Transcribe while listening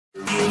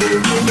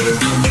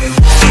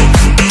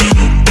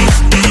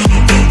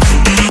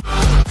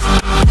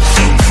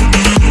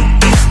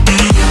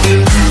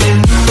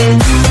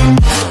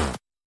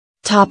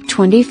Top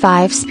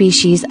 25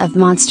 species of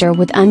monster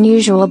with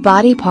unusual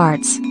body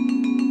parts.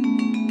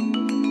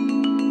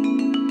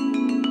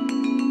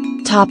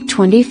 Top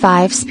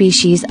 25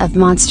 species of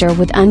monster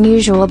with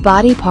unusual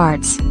body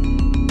parts.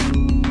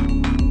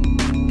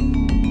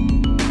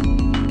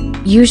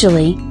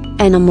 Usually,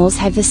 animals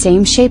have the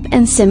same shape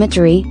and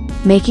symmetry,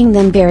 making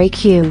them very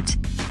cute.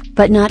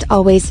 But not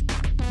always.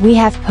 We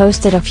have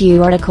posted a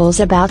few articles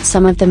about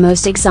some of the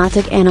most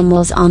exotic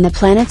animals on the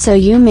planet, so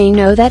you may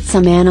know that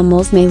some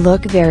animals may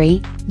look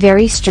very,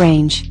 very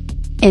strange.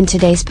 In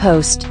today's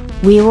post,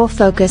 we will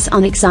focus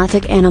on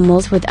exotic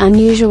animals with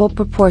unusual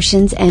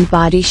proportions and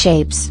body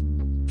shapes.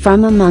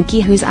 From a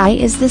monkey whose eye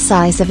is the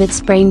size of its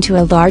brain to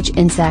a large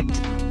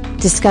insect.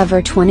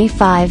 Discover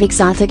 25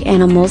 exotic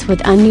animals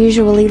with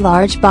unusually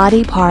large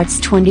body parts.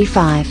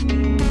 25.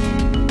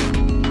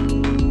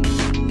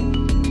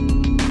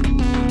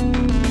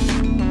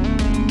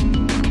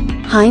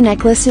 High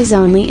necklaces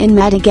only in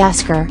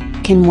Madagascar.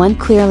 Can one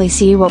clearly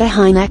see what a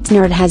high-necked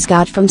nerd has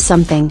got from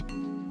something?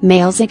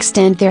 Males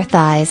extend their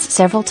thighs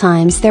several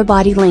times their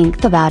body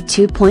length, about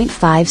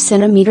 2.5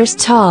 centimeters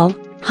tall.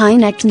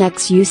 High-necked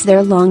necks use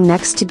their long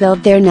necks to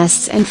build their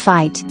nests and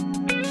fight.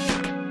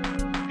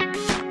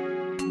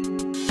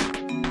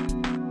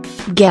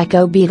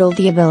 Gecko beetle.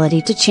 The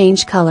ability to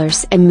change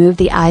colors and move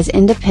the eyes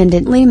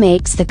independently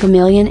makes the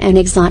chameleon an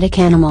exotic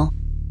animal.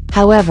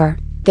 However,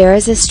 there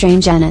is a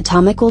strange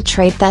anatomical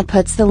trait that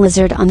puts the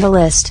lizard on the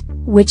list,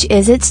 which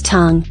is its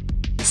tongue.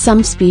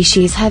 Some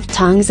species have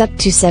tongues up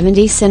to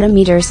 70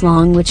 centimeters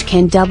long, which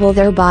can double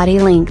their body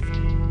length.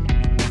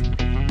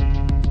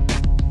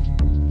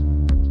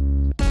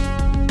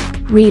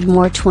 Read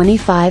more.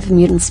 25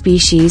 mutant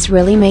species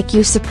really make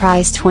you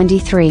surprised.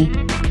 23.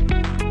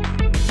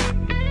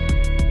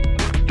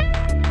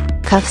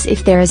 Cuffs.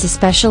 If there is a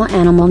special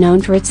animal known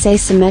for its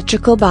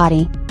asymmetrical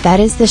body, that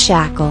is the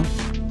shackle.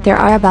 There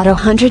are about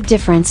 100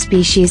 different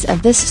species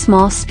of this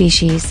small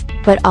species,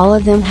 but all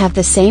of them have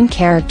the same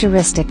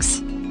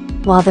characteristics.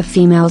 While the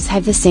females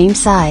have the same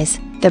size,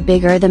 the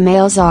bigger the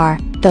males are,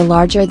 the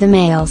larger the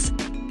males.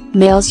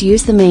 Males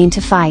use the mane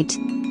to fight.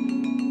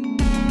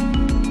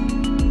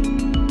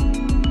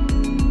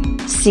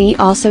 See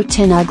also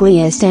 10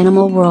 ugliest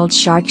animal world.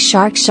 Shark.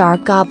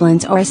 Shark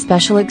goblins are a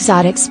special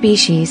exotic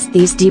species.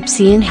 These deep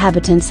sea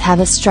inhabitants have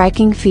a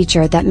striking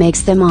feature that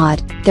makes them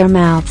odd: their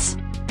mouths.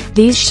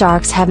 These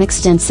sharks have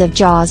extensive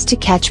jaws to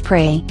catch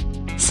prey.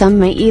 Some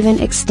may even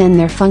extend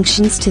their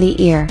functions to the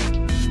ear.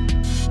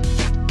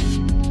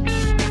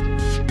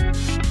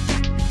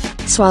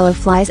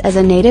 Swallowflies. As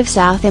a native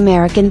South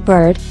American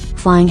bird,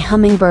 flying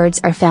hummingbirds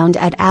are found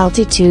at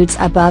altitudes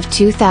above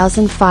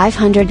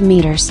 2,500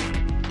 meters.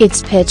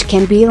 Its pitch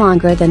can be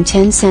longer than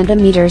 10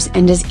 centimeters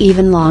and is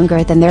even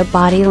longer than their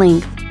body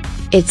length.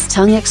 Its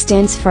tongue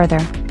extends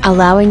further,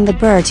 allowing the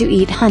bird to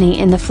eat honey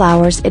in the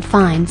flowers it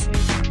finds.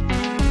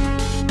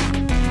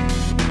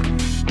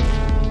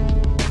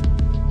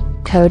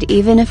 Code.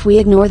 Even if we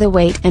ignore the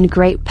weight and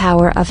great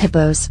power of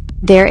hippos,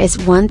 there is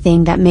one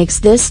thing that makes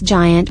this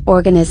giant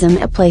organism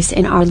a place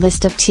in our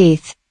list of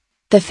teeth.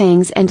 The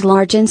fangs and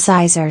large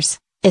incisors,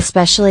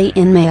 especially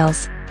in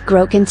males,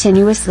 grow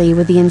continuously,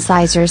 with the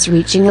incisors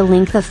reaching a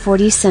length of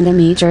 40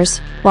 centimeters,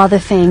 while the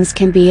fangs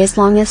can be as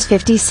long as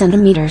 50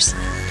 centimeters.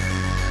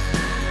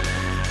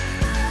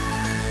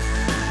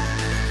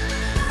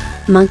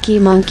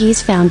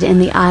 Monkeys found in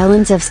the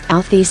islands of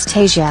Southeast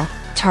Asia.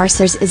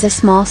 Tarsiers is a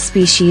small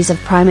species of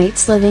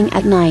primates living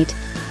at night.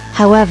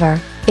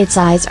 However, its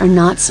eyes are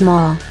not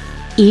small.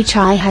 Each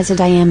eye has a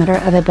diameter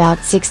of about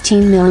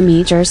 16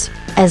 millimeters,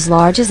 as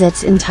large as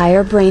its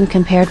entire brain.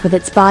 Compared with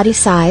its body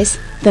size,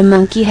 the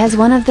monkey has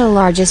one of the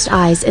largest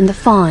eyes in the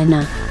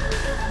fauna.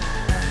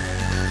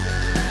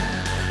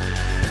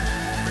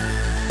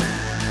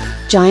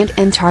 Giant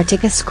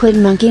Antarctica squid.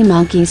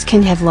 Monkeys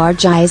can have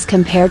large eyes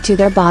compared to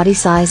their body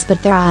size,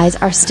 but their eyes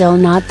are still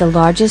not the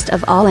largest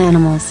of all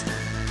animals.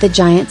 The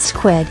giant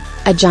squid,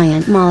 a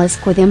giant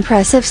mollusk with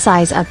impressive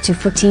size up to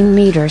 14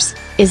 meters,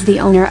 is the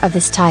owner of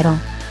this title.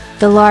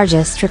 The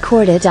largest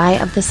recorded eye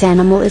of this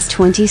animal is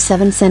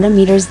 27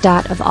 centimeters.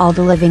 Of all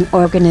the living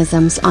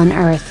organisms on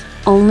Earth,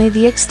 only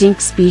the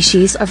extinct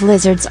species of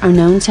lizards are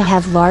known to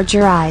have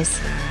larger eyes.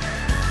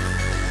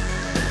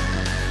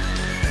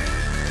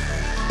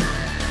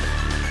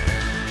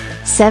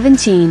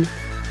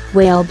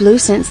 Whale blue.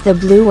 Since the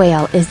blue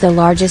whale is the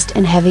largest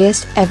and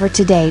heaviest ever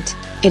to date,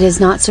 it is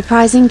not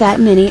surprising that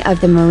many of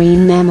the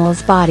marine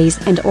mammals' bodies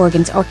and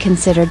organs are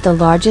considered the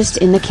largest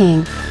in the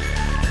king.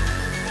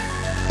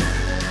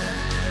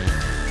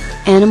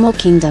 Animal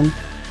kingdom.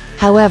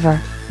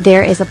 However,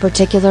 there is a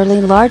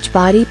particularly large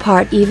body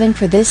part even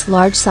for this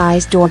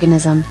large-sized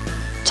organism.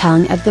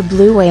 Tongue of the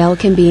blue whale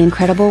can be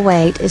incredible.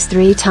 Weight is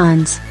 3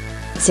 tons.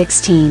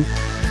 16.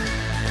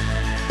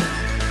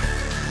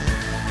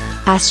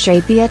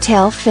 Astrapia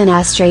tailfin.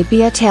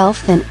 Astrapia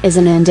tailfin is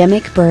an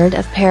endemic bird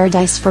of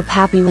paradise for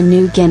Papua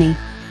New Guinea.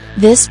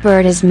 This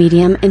bird is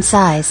medium in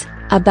size,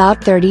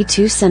 about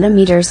 32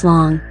 centimeters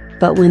long,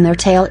 but when their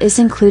tail is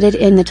included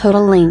in the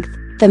total length,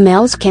 the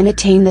males can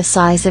attain the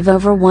size of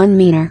over 1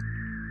 meter.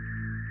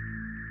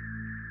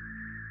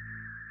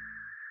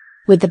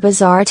 With the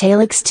bizarre tail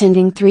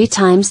extending 3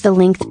 times the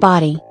length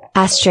body,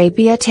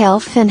 Astrapia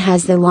tailfin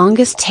has the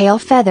longest tail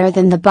feather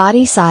than the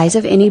body size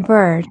of any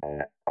bird.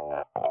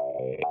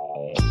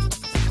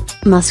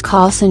 Musk,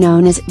 also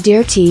known as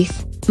deer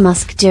teeth,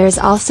 musk deer is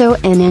also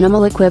an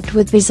animal equipped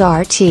with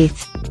bizarre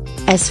teeth.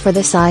 As for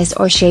the size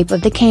or shape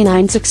of the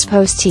canine's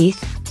exposed teeth,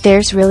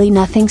 there's really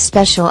nothing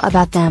special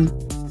about them,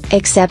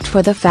 except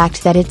for the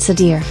fact that it's a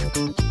deer.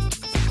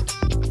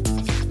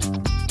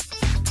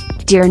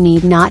 Deer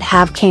need not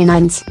have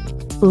canines.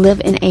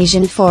 Live in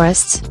Asian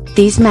forests,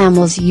 these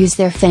mammals use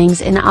their fangs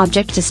in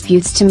object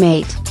disputes to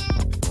mate.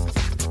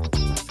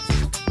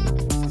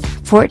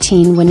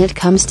 14. When it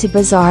comes to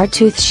bizarre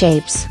tooth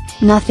shapes,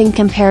 nothing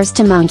compares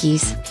to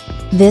monkeys.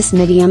 This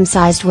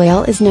medium-sized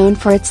whale is known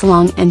for its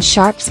long and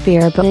sharp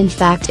spear, but in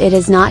fact it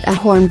is not a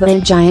horn but a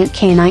giant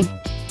canine.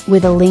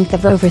 With a length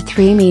of over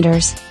 3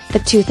 meters, the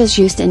tooth is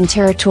used in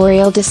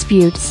territorial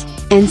disputes,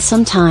 and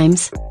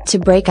sometimes, to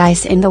break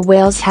ice in the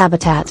whale's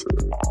habitat.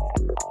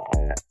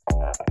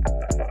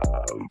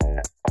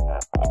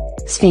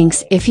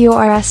 Sphinx. If you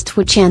are asked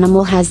which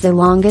animal has the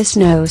longest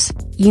nose,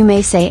 you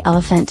may say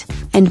elephant,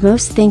 and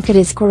most think it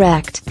is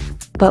correct.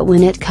 But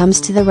when it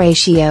comes to the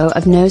ratio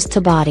of nose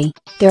to body,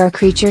 there are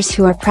creatures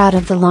who are proud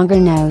of the longer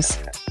nose.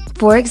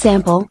 For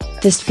example,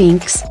 the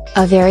Sphinx,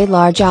 a very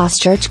large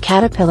ostrich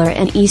caterpillar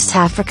in East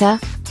Africa,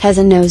 has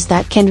a nose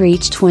that can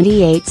reach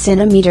 28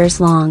 centimeters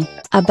long,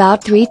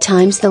 about 3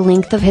 times the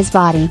length of his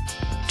body.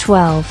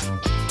 12.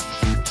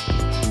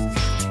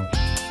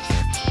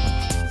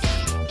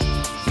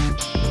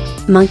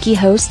 Monkey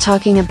host.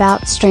 Talking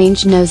about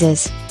strange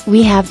noses,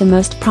 we have the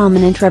most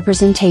prominent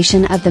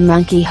representation of the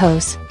monkey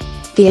host.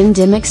 The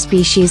endemic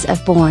species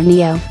of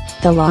Borneo,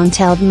 the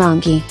long-tailed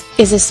monkey,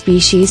 is a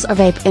species of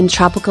ape in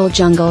tropical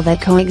jungle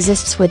that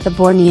coexists with the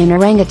Bornean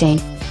orangutan.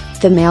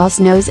 The male's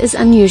nose is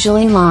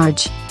unusually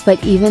large,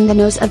 but even the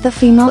nose of the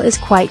female is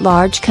quite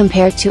large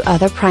compared to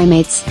other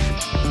primates.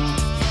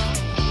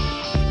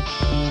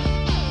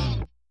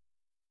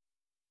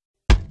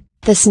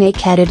 The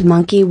snake-headed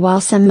monkey.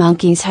 While some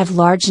monkeys have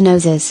large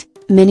noses,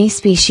 many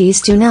species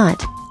do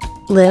not.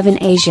 Live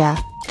in Asia.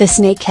 The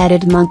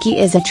snake-headed monkey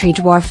is a tree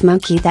dwarf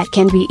monkey that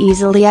can be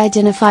easily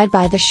identified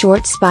by the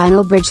short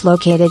spinal bridge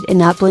located in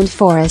upland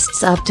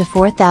forests up to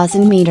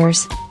 4,000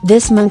 meters.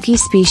 This monkey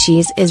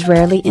species is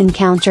rarely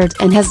encountered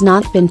and has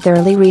not been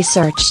thoroughly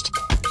researched.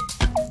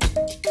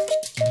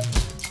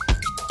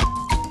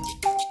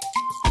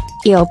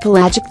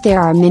 Eopelagic. There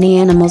are many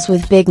animals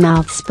with big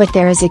mouths, but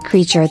there is a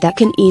creature that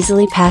can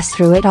easily pass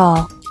through it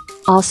all.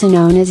 Also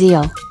known as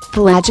eel,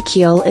 pelagic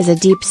eel is a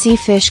deep-sea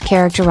fish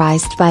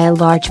characterized by a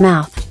large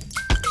mouth.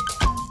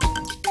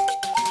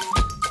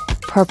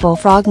 Purple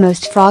frog.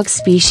 Most frog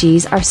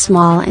species are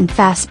small and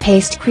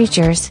fast-paced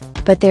creatures,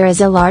 but there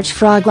is a large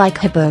frog like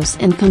hippos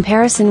in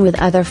comparison with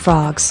other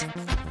frogs.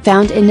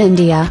 Found in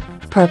India,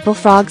 purple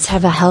frogs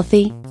have a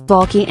healthy,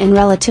 bulky and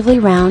relatively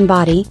round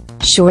body,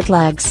 short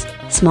legs,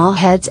 small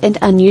heads and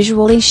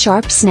unusually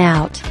sharp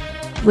snout.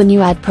 When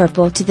you add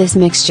purple to this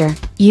mixture,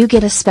 you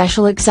get a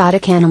special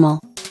exotic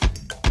animal.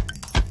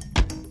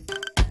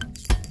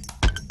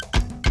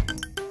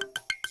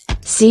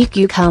 Sea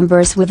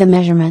cucumbers. With a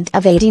measurement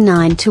of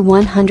 89 to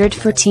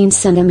 114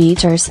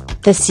 centimeters,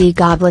 the sea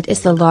goblet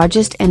is the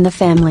largest in the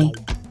family.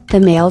 The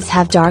males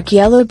have dark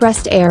yellow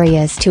breast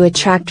areas to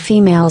attract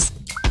females.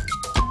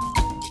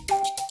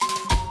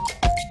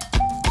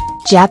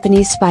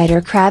 Japanese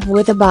spider crab.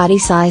 With a body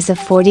size of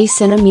 40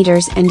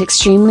 centimeters and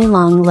extremely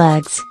long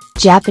legs,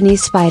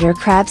 Japanese spider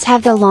crabs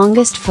have the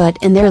longest foot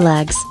in their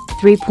legs,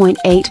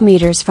 3.8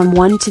 meters from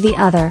one to the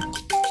other.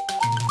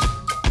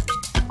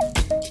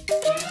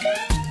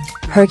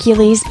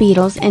 Hercules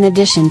beetles. In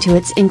addition to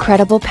its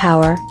incredible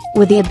power,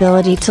 with the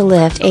ability to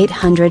lift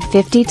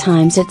 850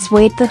 times its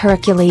weight, the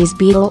Hercules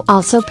beetle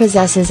also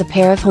possesses a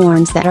pair of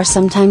horns that are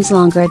sometimes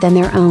longer than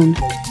their own.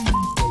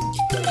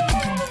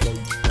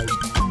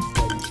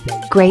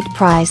 Great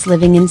prize.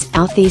 Living in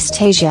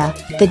Southeast Asia,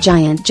 the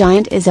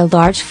giant is a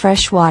large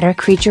freshwater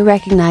creature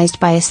recognized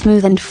by a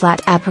smooth and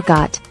flat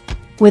apricot.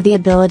 With the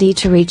ability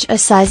to reach a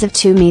size of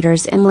 2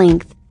 meters in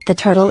length, the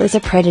turtle is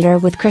a predator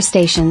with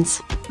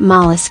crustaceans,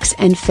 mollusks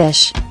and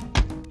fish.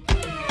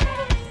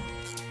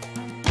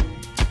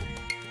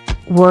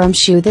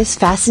 Wormshoe. This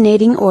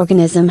fascinating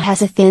organism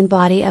has a thin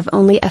body of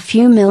only a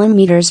few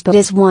millimeters but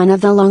is one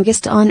of the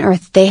longest on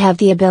Earth. They have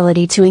the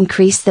ability to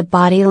increase the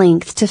body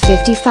length to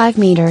 55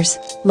 meters,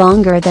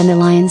 longer than the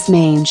lion's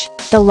mange,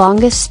 the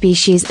longest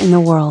species in the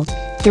world.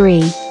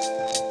 3.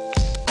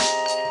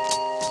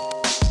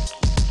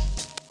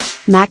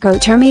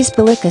 Macrotermes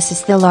bellicus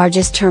is the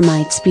largest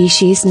termite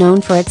species, known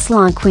for its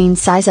long queen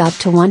size up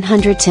to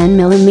 110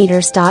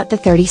 mm. The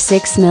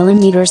 36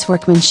 mm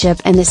workmanship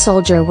and the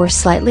soldier were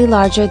slightly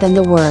larger than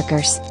the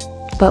workers.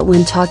 But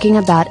when talking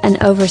about an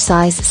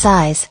oversized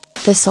size,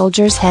 The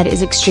soldier's head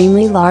is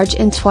extremely large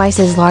and twice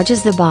as large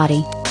as the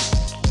body.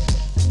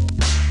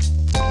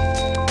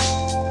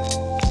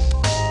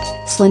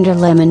 Slender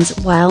lemons.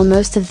 While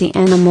most of the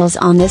animals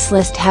on this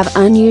list have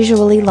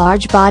unusually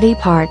large body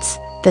parts,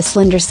 the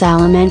slender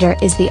salamander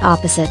is the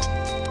opposite.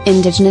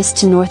 Indigenous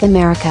to North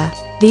America,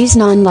 these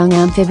non-lung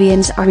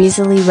amphibians are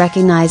easily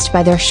recognized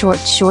by their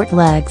short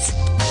legs.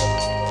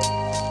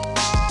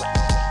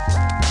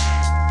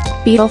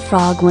 Beetle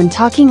frog. When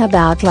talking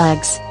about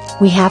legs,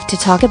 we have to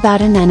talk about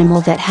an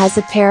animal that has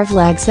a pair of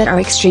legs that are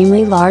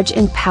extremely large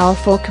and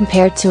powerful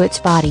compared to its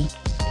body.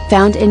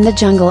 Found in the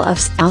jungle of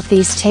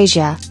Southeast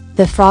Asia,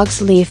 the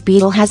frog's leaf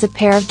beetle has a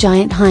pair of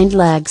giant hind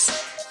legs.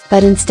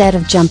 But instead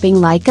of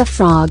jumping like a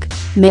frog,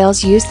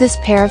 males use this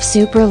pair of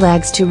super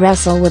legs to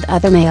wrestle with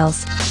other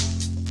males.